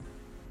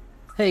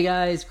Hey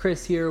guys,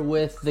 Chris here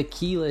with The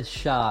Keyless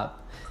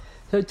Shop.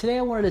 So today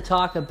I wanted to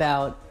talk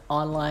about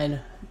online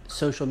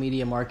social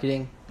media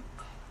marketing.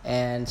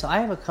 And so I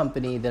have a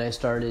company that I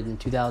started in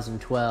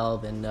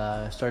 2012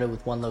 and started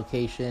with one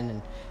location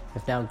and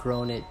have now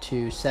grown it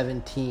to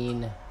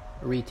 17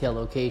 retail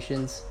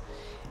locations.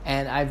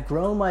 And I've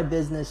grown my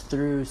business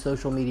through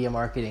social media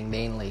marketing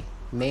mainly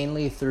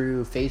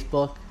through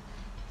Facebook,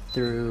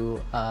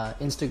 through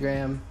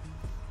Instagram,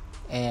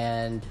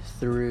 and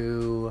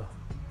through...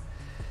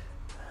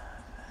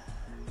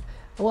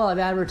 Well, I've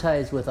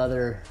advertised with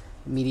other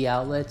media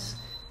outlets,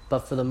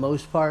 but for the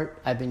most part,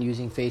 I've been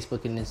using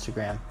Facebook and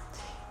Instagram.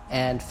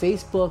 And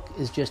Facebook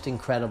is just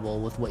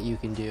incredible with what you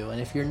can do. And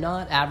if you're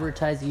not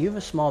advertising, you have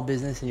a small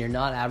business and you're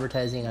not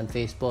advertising on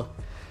Facebook,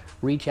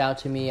 reach out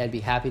to me. I'd be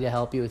happy to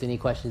help you with any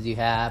questions you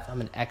have. I'm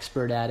an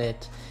expert at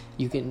it.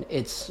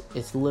 It's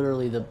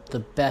literally the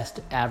best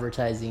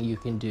advertising you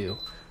can do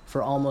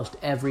for almost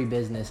every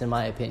business, in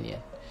my opinion.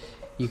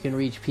 You can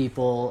reach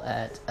people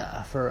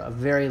for a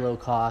very low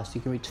cost. You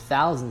can reach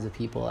thousands of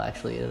people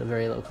actually at a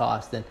very low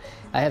cost. And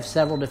I have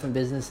several different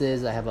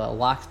businesses. I have a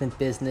locksmith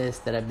business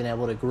that I've been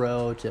able to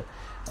grow to a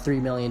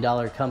 $3 million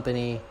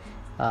company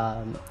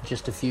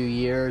just a few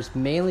years,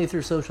 mainly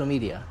through social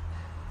media.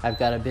 I've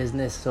got a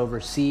business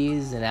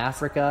overseas in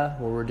Africa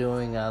where we're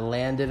doing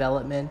land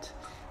development.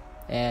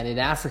 And in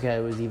Africa,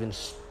 it was even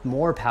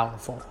more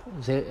powerful. I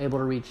was able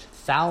to reach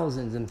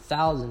thousands and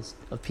thousands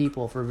of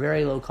people for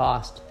very low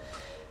cost.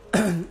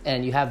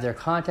 And you have their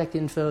contact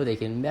info. They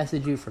can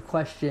message you for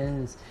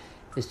questions.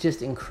 It's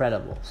just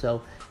incredible.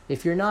 So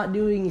if you're not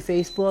doing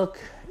Facebook,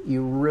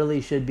 you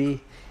really should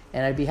be.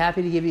 And I'd be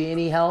happy to give you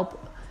any help.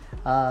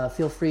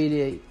 Feel free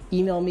to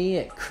email me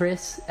at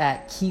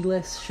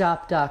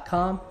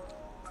chris@keylesshop.com,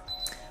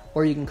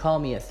 or you can call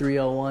me at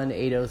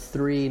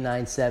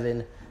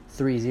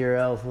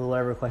 301-803-9730 for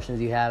whatever questions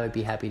you have. I'd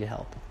be happy to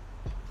help.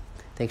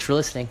 Thanks for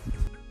listening.